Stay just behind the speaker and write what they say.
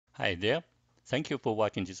Hi there. Thank you for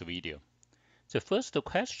watching this video. The first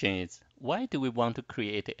question is, why do we want to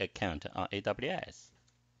create an account on AWS?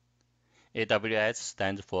 AWS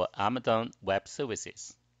stands for Amazon Web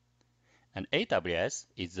Services, and AWS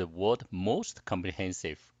is the world's most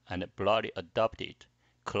comprehensive and broadly adopted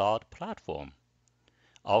cloud platform,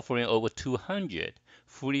 offering over 200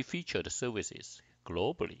 fully featured services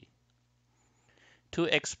globally. To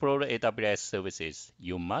explore AWS services,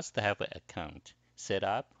 you must have an account set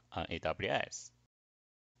up on AWS.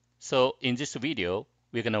 So in this video,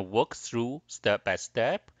 we're going to walk through step by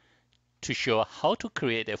step to show how to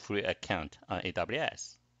create a free account on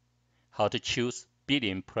AWS, how to choose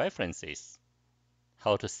billing preferences,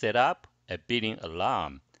 how to set up a billing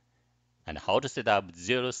alarm, and how to set up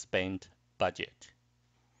zero spend budget.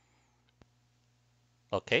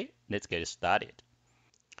 Okay, let's get started.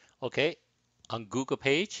 Okay, on Google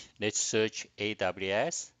page, let's search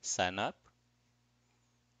AWS sign up.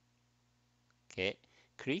 Okay,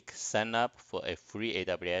 click sign up for a free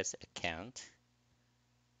AWS account.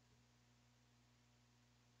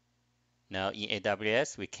 Now in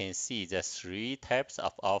AWS, we can see the three types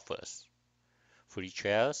of offers. Free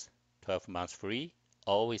trials, 12 months free,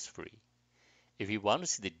 always free. If you want to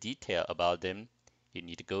see the detail about them, you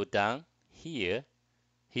need to go down here.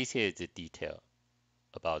 Here is the detail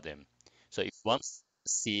about them. So if you want to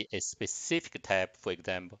see a specific type, for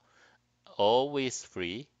example, always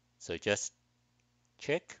free, so just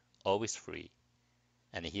check always free.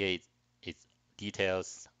 And here it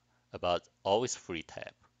details about always free tab.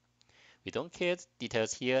 We don't care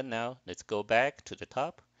details here now. Let's go back to the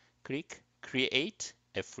top. Click Create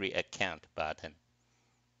a Free Account button.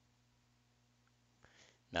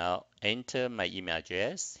 Now enter my email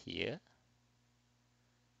address here.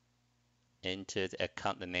 Enter the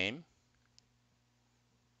account name.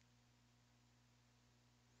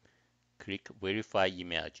 Click Verify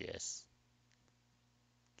email address.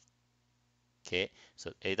 Okay,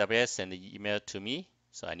 so AWS sent the email to me.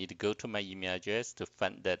 So I need to go to my email address to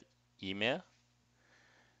find that email.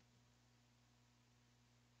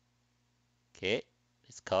 Okay,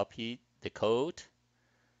 let's copy the code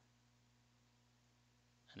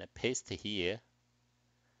and I paste it here.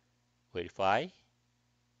 Verify.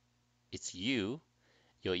 It's you.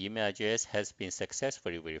 Your email address has been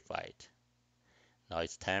successfully verified. Now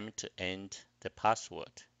it's time to enter the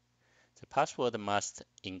password. The password must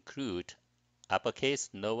include uppercase,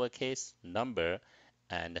 lowercase, number,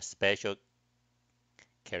 and special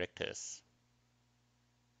characters.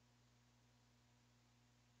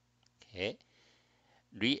 Okay.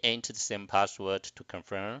 Re-enter the same password to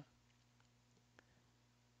confirm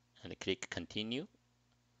and click continue.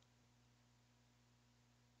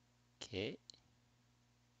 Okay.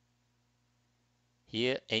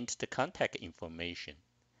 Here, enter the contact information.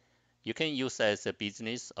 You can use as a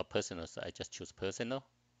business or personal, so I just choose personal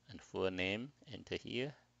and full name, enter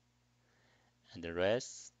here. And the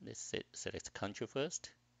rest, let's select country first.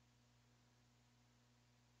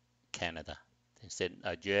 Canada. Then set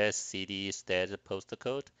address, city, state, postal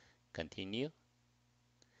code, continue.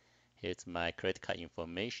 Here's my credit card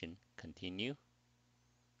information, continue.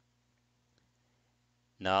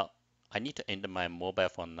 Now, I need to enter my mobile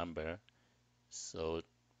phone number, so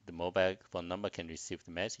the mobile phone number can receive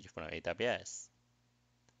the message from AWS.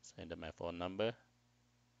 So enter my phone number.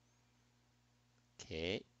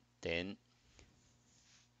 Okay, then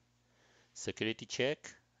security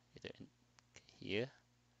check, here.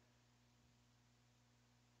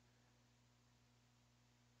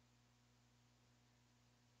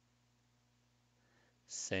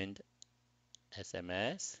 Send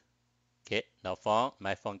SMS. Okay, now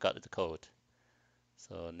my phone got the code.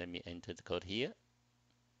 So let me enter the code here.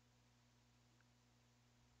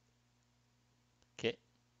 Okay,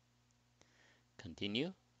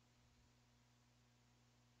 continue.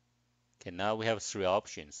 Okay, now we have three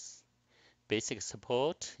options. Basic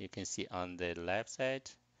support, you can see on the left side.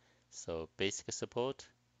 So basic support,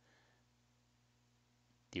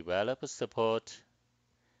 developer support,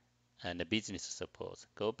 and the business support.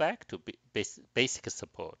 Go back to basic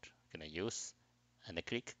support. I'm gonna use and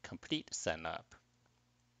click complete sign up.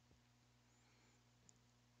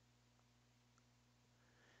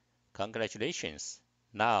 Congratulations.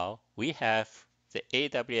 Now we have the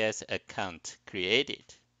AWS account created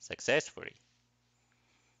successfully.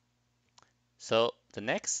 So the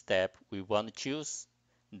next step, we want to choose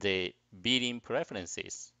the billing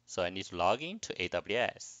preferences. So I need to log in to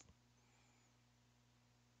AWS.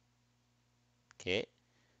 Okay,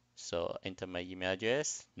 so enter my email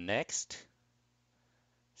address. Next,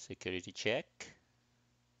 security check.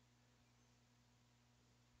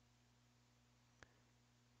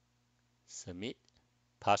 Submit.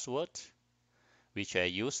 password, which I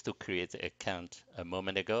used to create the account a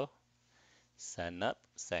moment ago. Sign up,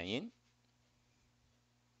 sign in.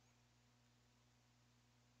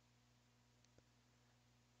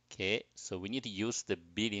 Okay, so we need to use the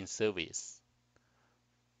billing service.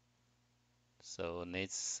 So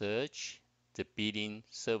let's search the billing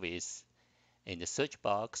service in the search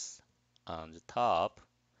box on the top.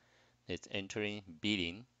 Let's enter in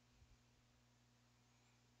billing.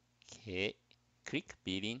 Okay, click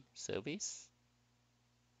billing service.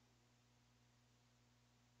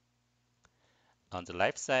 On the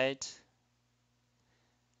left side,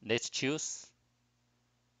 let's choose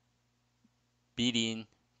billing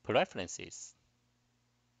preferences.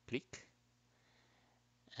 Click.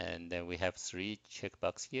 And then we have 3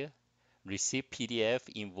 checkbox here. Receive PDF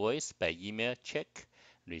invoice by email, check.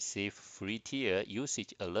 Receive free tier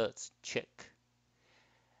usage alerts, check.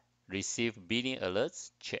 Receive billing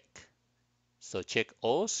alerts, check. So check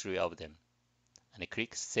all 3 of them and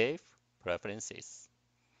click Save Preferences.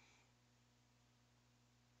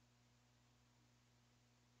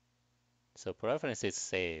 So preferences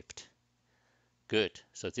saved. Good.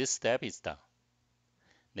 So this step is done.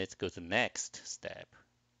 Let's go to the next step.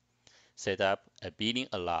 Set up a billing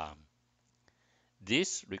alarm.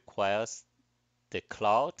 This requires the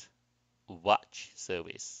CloudWatch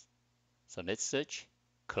service. So let's search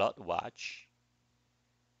CloudWatch.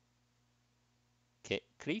 Okay,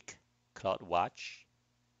 click CloudWatch.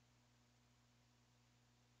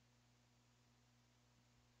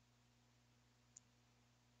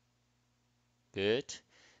 Good.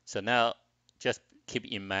 So now just keep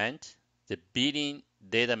in mind the billing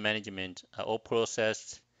data management are all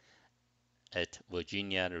processed at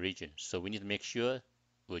Virginia region. So we need to make sure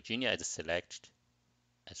Virginia is selected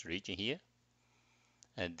as region here.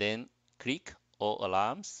 And then click all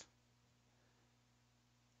alarms.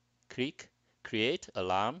 Click create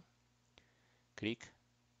alarm. Click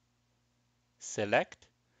select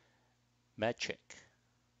metric.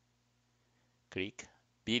 Click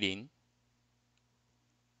billing.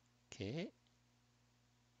 Okay.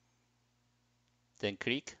 Then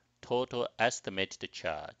click total estimated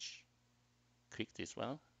charge. Click this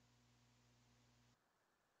one.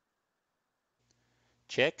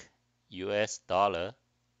 Check US dollar.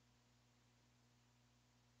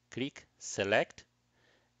 Click select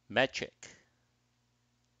metric.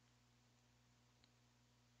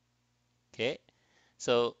 Okay,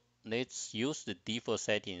 so let's use the default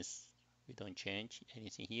settings. We don't change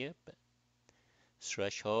anything here, but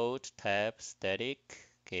threshold, tab, static.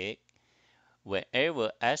 Okay,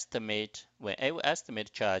 whenever estimate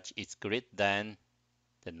charge is greater than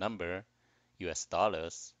the number US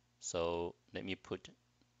dollars. So let me put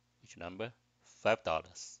which number?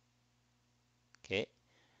 $5. Okay,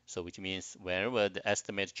 so which means whenever the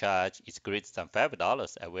estimated charge is greater than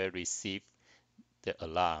 $5, I will receive the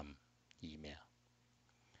alarm email.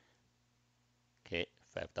 Okay,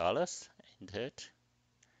 $5 entered.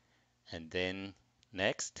 And then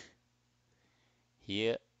next,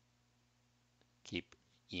 here, keep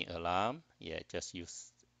in alarm. Yeah, just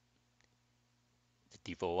use the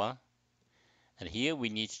default one. And here we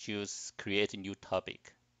need to choose create a new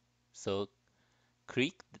topic. So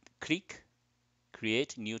click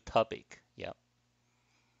create new topic. Yeah.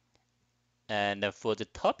 And for the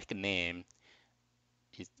topic name,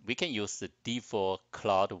 we can use the default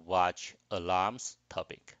CloudWatch alarms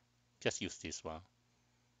topic. Just use this one.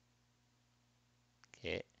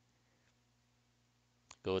 Okay.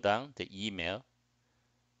 Go down the email.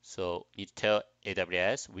 So you tell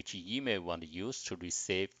AWS which email you want to use to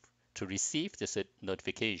receive the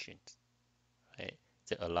notifications, right?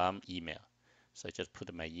 The alarm email. So I just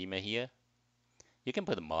put my email here. You can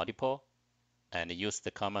put multiple and use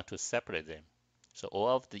the comma to separate them. So all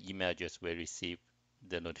of the email address will receive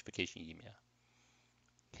the notification email.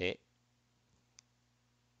 Okay.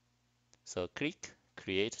 So click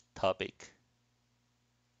create topic.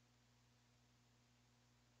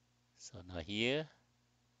 So now here,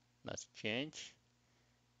 let's change.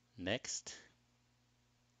 Next.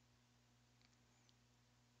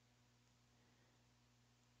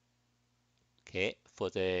 Okay, for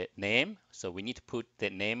the name, so we need to put the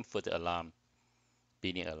name for the alarm,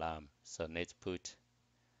 billing alarm. So let's put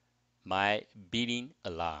my billing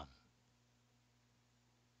alarm.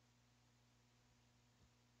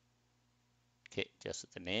 Okay, just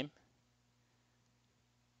the name.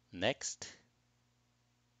 Next.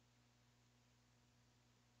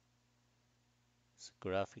 So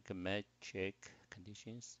graphic metric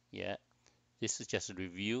conditions. Yeah, this is just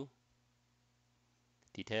review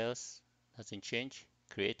details. Nothing change.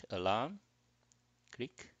 Create alarm.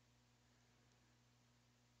 Click.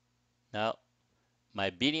 Now My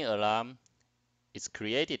billing alarm is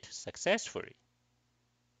created successfully.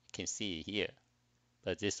 You can see here,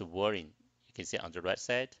 but this warning, you can see on the right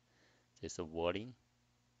side, there's a warning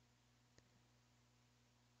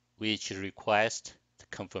which requires the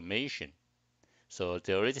confirmation. So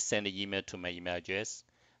they already sent an email to my email address.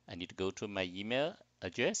 I need to go to my email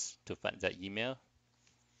address to find that email.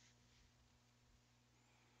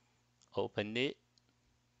 Open it.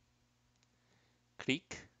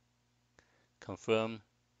 Click confirm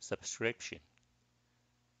subscription.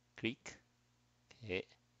 Click. Okay.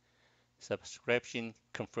 Subscription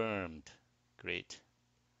confirmed. Great.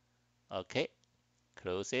 Okay.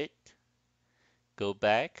 Close it. Go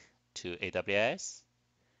back to AWS.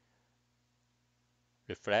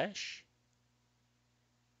 Refresh.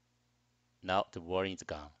 Now the warning is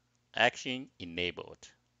gone. Action enabled.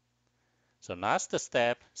 So last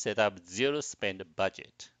step, set up zero spend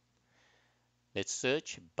budget. Let's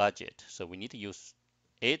search budget. So we need to use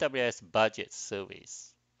AWS budget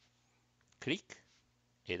service. Click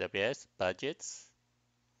AWS budgets.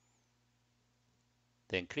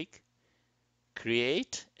 Then click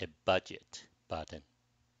create a budget button.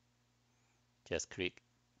 Just click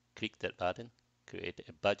that button, create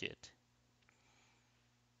a budget.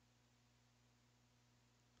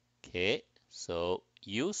 Okay, so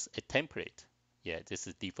use a template. Yeah, this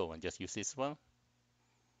is default one, just use this one.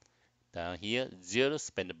 Down here, zero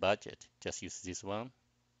spend budget, just use this one.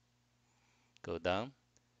 Go down,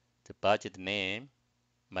 the budget name,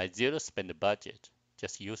 my zero spend budget,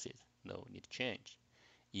 just use it. No need to change.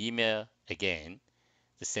 Email, again,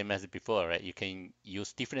 the same as before, right? You can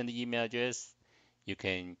use different email address. You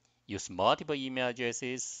can use multiple email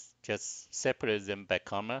addresses, just separate them by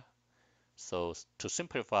comma. So to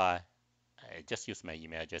simplify, I just use my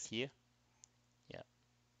email address here. Yeah,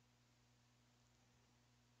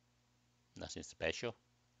 nothing special.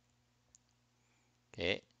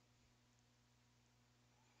 Okay,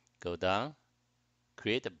 go down,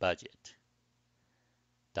 create a budget.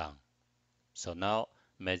 Done. So now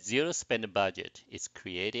my zero spend budget is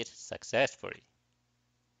created successfully.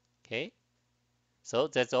 Okay, so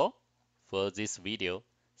that's all for this video.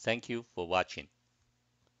 Thank you for watching.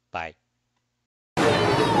 Bye.